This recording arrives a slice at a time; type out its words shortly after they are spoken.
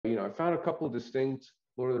I found a couple of distinct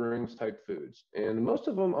Lord of the Rings type foods, and most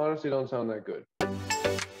of them honestly don't sound that good.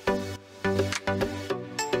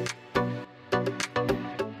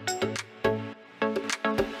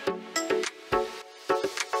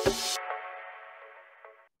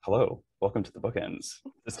 Hello, welcome to the Bookends.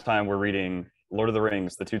 This time we're reading Lord of the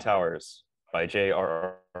Rings, The Two Towers by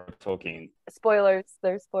J.R.R. Tolkien. Spoilers,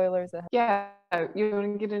 there's spoilers ahead. Yeah, you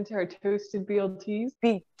want to get into our toasted BLTs?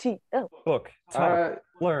 BTL. Book, talk,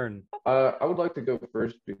 learn. I would like to go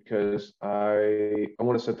first because I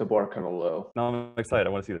want to set the bar kind of low. No, I'm excited. I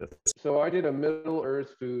want to see this. So I did a Middle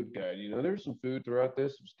Earth food guide. There's some food throughout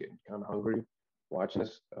this. I was getting kind of hungry watching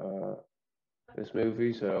this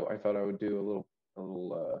movie, so I thought I would do a little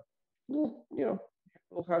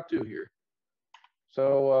how-to here.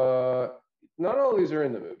 So not all of these are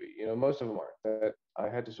in the movie. Most of them aren't. That I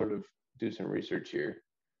had to sort of do some research here.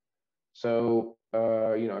 So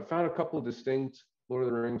I found a couple of distinct Lord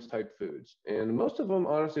of the Rings type foods, and most of them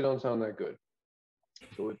honestly don't sound that good.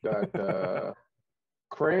 So we've got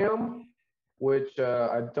cram, which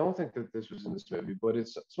I don't think that this was in this movie, but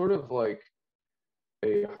it's sort of like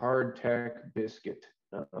a hardtack biscuit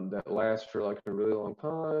that lasts for like a really long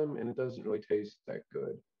time, and it doesn't really taste that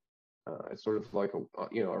good. It's sort of like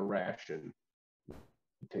a ration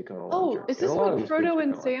you take on a long journey. Is this what Frodo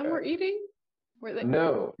and Sam were eating?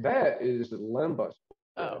 No, that is lembas.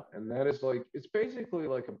 Oh. And that is it's basically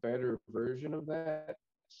like a better version of that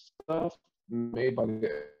stuff made by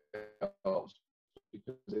the elves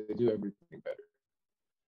because they do everything better.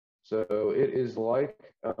 So it is like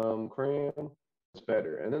cram, it's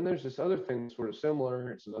better. And then there's this other thing sort of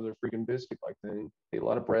similar. It's another freaking biscuit-like thing. They eat a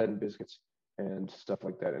lot of bread and biscuits and stuff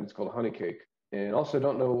like that. And it's called honey cake. And also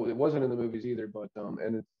don't know, it wasn't in the movies either, but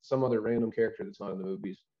and it's some other random character that's not in the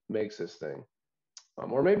movies makes this thing.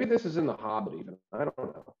 Or maybe this is in The Hobbit even. I don't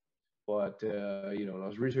know. But, when I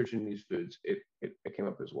was researching these foods, it came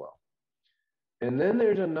up as well. And then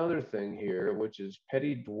there's another thing here, which is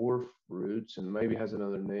petty dwarf roots, and maybe has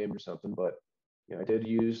another name or something. But I did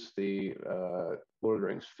use the Lord of the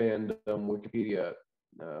Rings fandom Wikipedia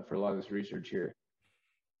for a lot of this research here.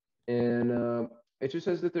 And it just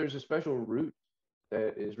says that there's a special root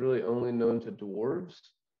that is really only known to dwarves,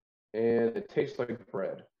 and it tastes like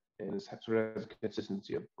bread. And it sort of has a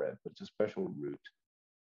consistency of bread, but it's a special root.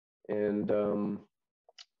 And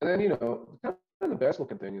then kind of the best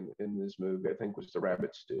looking thing in this movie, I think, was the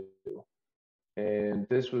rabbit stew. And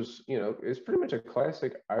this was, it's pretty much a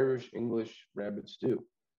classic Irish English rabbit stew,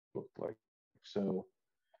 looked like. So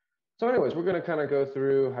anyways, we're going to kind of go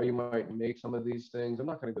through how you might make some of these things. I'm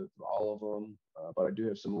not going to go through all of them, but I do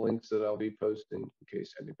have some links that I'll be posting in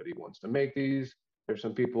case anybody wants to make these. There's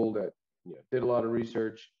some people that did a lot of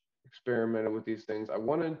research, experimented with these things. I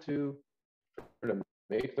wanted to try to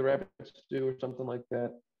make the rabbit stew or something like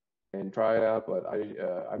that and try it out, but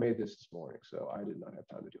I made this morning, so I did not have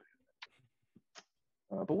time to do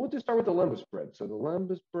it. But we'll just start with the lembas bread. So the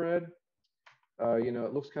lembas bread,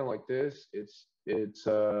 it looks kind of like this. It's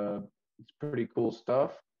pretty cool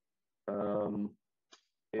stuff.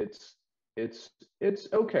 It's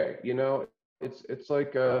okay. It's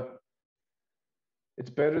like it's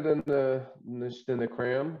better than the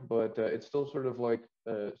cram, but it's still sort of like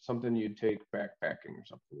something you'd take backpacking or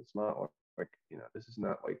something. It's not like this is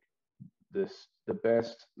not like the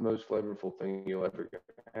best, most flavorful thing you'll ever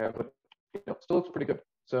have, but it still looks pretty good.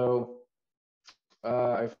 So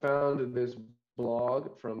I found this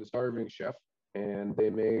blog from the Starving Chef, and they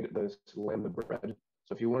made this lembas bread.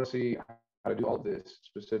 So if you want to see how to do all this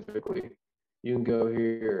specifically, you can go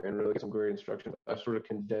here and really get some great instructions. I sort of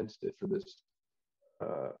condensed it for this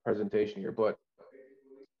presentation here, but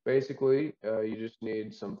basically you just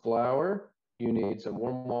need some flour, you need some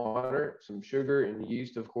warm water, some sugar and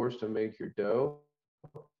yeast, of course, to make your dough,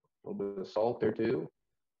 a little bit of salt there too,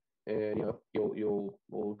 and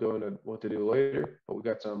we'll go into what to do later. But we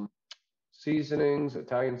got some seasonings,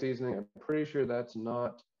 Italian seasoning. I'm pretty sure that's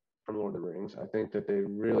not from Lord of the Rings. I think that they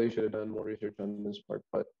really should have done more research on this part,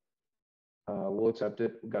 but we'll accept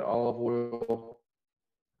it. We've got olive oil.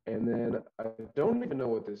 And then I don't even know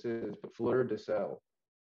what this is, but fleur de sel.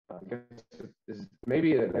 I guess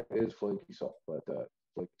maybe it is flaky salt, but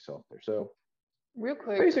flaky salt there. So real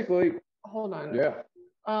quick, basically, hold on. Yeah.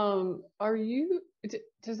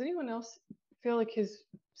 Does anyone else feel like his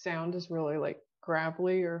sound is really like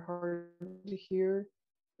gravelly or hard to hear,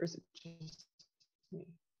 or is it just me?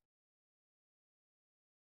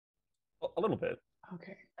 A little bit.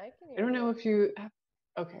 Okay. I don't know if you have.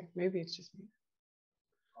 Okay, maybe it's just me.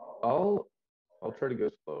 I'll try to go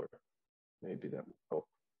slower. Maybe that will help.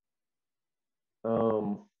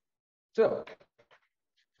 So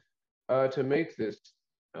to make this,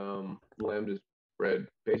 lambda bread.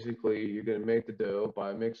 Basically, you're going to make the dough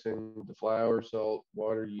by mixing the flour, salt,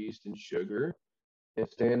 water, yeast, and sugar. And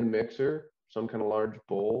stand the mixer, some kind of large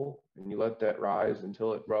bowl, and you let that rise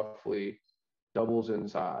until it roughly doubles in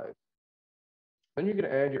size. Then you're going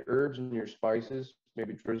to add your herbs and your spices,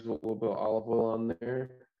 maybe drizzle a little bit of olive oil on there,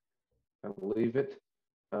 and leave it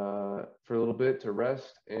for a little bit to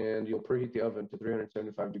rest, and you'll preheat the oven to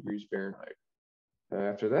 375 degrees Fahrenheit.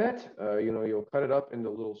 After that, you'll cut it up into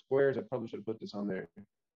little squares. I probably should have put this on there.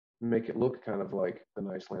 Make it look kind of like the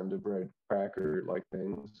nice lambda bread cracker-like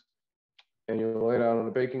things. And you'll lay it out on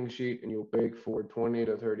a baking sheet, and you'll bake for 20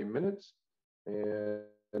 to 30 minutes.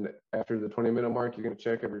 And after the 20-minute mark, you're going to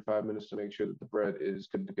check every 5 minutes to make sure that the bread is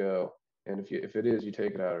good to go. And if it is, you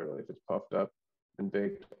take it out early. If it's puffed up and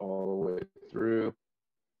baked all the way through,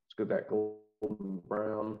 it's good that golden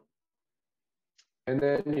brown. And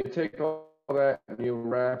then you take all that and you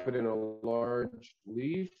wrap it in a large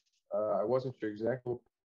leaf. I wasn't sure exactly what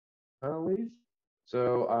kind of leaf,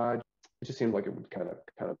 so it just seemed like it would kind of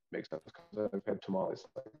make sense because I've had tamales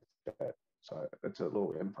like that. So that's a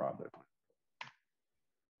little improv that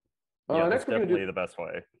Yeah, that's definitely the best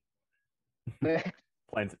way. You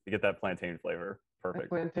get that plantain flavor. Perfect.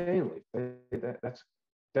 Plantain leaf. That's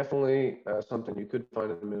definitely something you could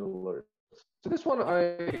find in the Middle Earth. So this one,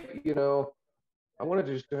 I wanted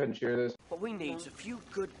to just go ahead and share this. What we need is a few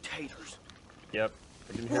good taters. Yep,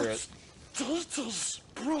 I can hear it. Taters,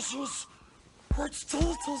 precious. What's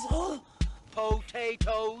taters, huh?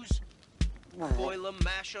 Potatoes. Boil 'em,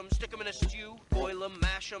 mash 'em, stick 'em in a stew. Boil 'em,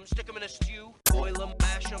 mash 'em, stick 'em in a stew. Boil 'em,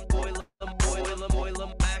 mash 'em, boil 'em, boil 'em, boil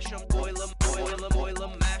 'em, mash 'em, boil 'em, boil 'em, boil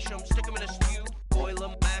 'em, mash 'em, stick 'em in a stew. Boil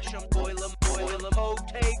 'em, mash 'em, boil 'em, boil 'em.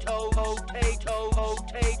 Potato, potato,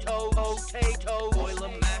 potato, potato. Boil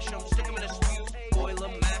 'em, mash 'em, stick 'em in a stew. Boil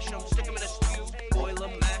 'em, mash 'em, stick 'em in a stew. Boil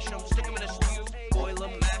 'em, mash 'em, stick 'em in a stew. Boil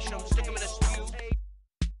 'em, mash 'em, stick 'em in a stew.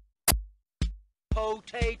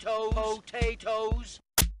 Potatoes.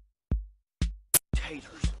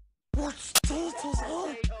 Taters. What's taters,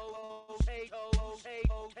 huh?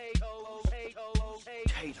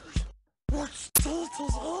 Taters. What's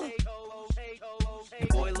taters, huh?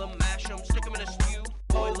 Boil 'em, mash 'em, stick 'em in a stew.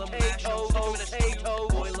 Boil 'em, mash 'em, stick 'em in a stew.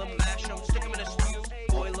 Boil 'em, mash 'em, stick 'em in a stew.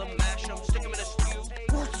 Boil 'em, mash 'em, stick 'em in a stew.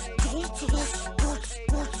 What's taters? What's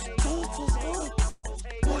taters, huh?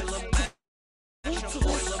 Boil 'em, mash 'em,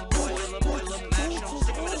 boil 'em, boil 'em, boil 'em, mash 'em,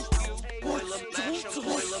 stick 'em in a stew. Boil 'em, mash 'em,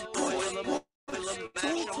 boil 'em, boil 'em, boil 'em,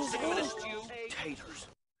 mash 'em, stick 'em in a stew. Taters.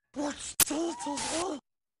 What's taters, huh?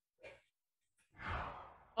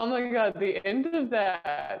 Oh my god, the end of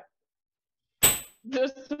that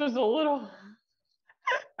just was a little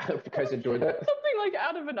I hope you guys enjoyed that. something like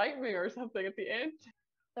out of a nightmare or something at the end.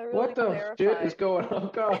 That really What the clarified. shit is going on? Oh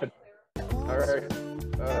God. All right.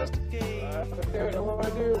 Okay, what do I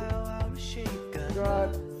do?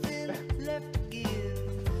 God.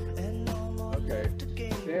 Okay.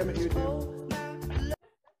 Damn it, YouTube.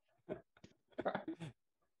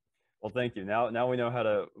 Well, thank you. Now we know how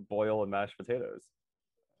to boil and mash potatoes.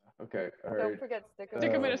 Okay. All Don't right. forget stick 'em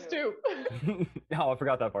Stick 'em in a stew. stew. Oh, I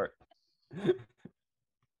forgot that part. Let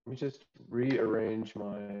me just rearrange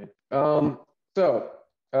my. So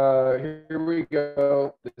here we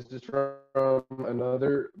go. This is from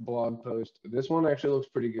another blog post. This one actually looks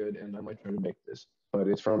pretty good, and I might try to make this. But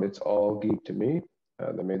it's from It's All Geek to Me.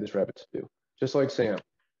 They made this rabbit stew, just like Sam.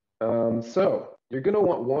 So you're gonna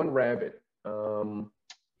want one rabbit.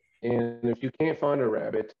 And if you can't find a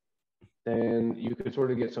rabbit, then you could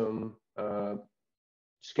sort of get some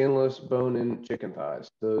skinless bone-in chicken thighs.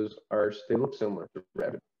 They look similar to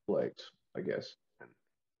rabbit legs, I guess. And,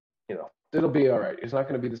 it'll be all right. It's not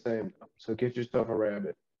going to be the same. So get yourself a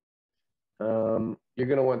rabbit. You're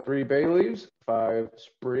going to want 3 bay leaves, 5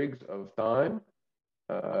 sprigs of thyme.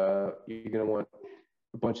 You're going to want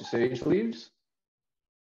a bunch of sage leaves,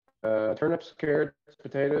 turnips, carrots,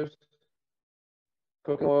 potatoes,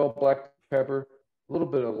 cooking oil, black pepper, a little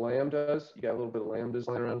bit of lambdas. You got a little bit of lambdas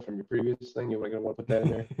lying around from your previous thing. You're going to want to put that in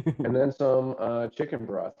there. And then some chicken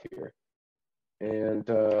broth here. And,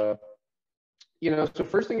 so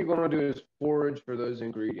first thing you're going to do is forage for those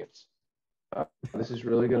ingredients. This is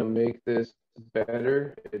really going to make this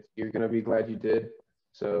better. You're going to be glad you did.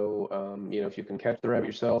 So, if you can catch the rabbit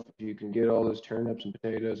yourself, if you can get all those turnips and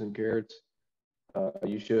potatoes and carrots,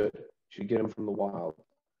 you should get them from the wild.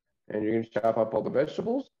 And you're going to chop up all the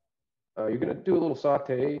vegetables. You're going to do a little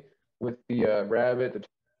saute with the rabbit, the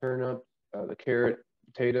turnip, the carrot,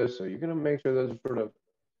 potatoes. So you're going to make sure those are sort of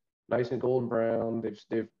nice and golden brown.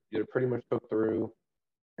 They're pretty much cooked through.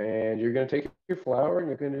 And you're going to take your flour and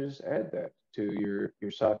you're going to just add that to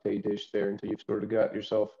your saute dish there until you've sort of got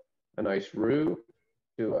yourself a nice roux.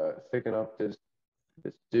 to thicken up this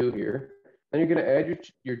stew here. Then you're gonna add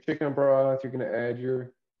your chicken broth. You're gonna add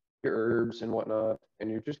your herbs and whatnot,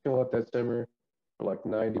 and you're just gonna let that simmer for like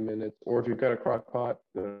 90 minutes. Or if you've got a crock pot,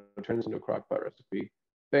 turn this into a crock pot recipe.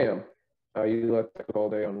 Bam! You let that cook all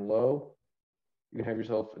day on low. You can have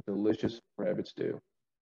yourself a delicious rabbit stew.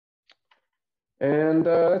 And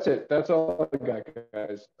that's it. That's all I got,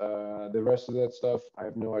 guys. The rest of that stuff, I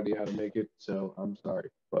have no idea how to make it, so I'm sorry.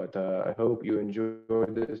 But I hope you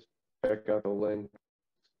enjoyed this. Check out the link.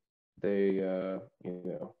 They,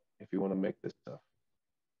 if you want to make this stuff.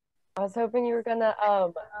 I was hoping you were gonna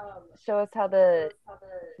show us how to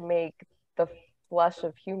make the flesh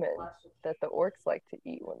of humans that the orcs like to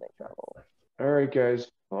eat when they travel. All right, guys.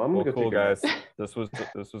 Well, I'm Well, gonna go cool, take a guys. This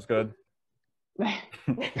was good.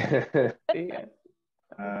 Yeah.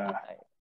 nap.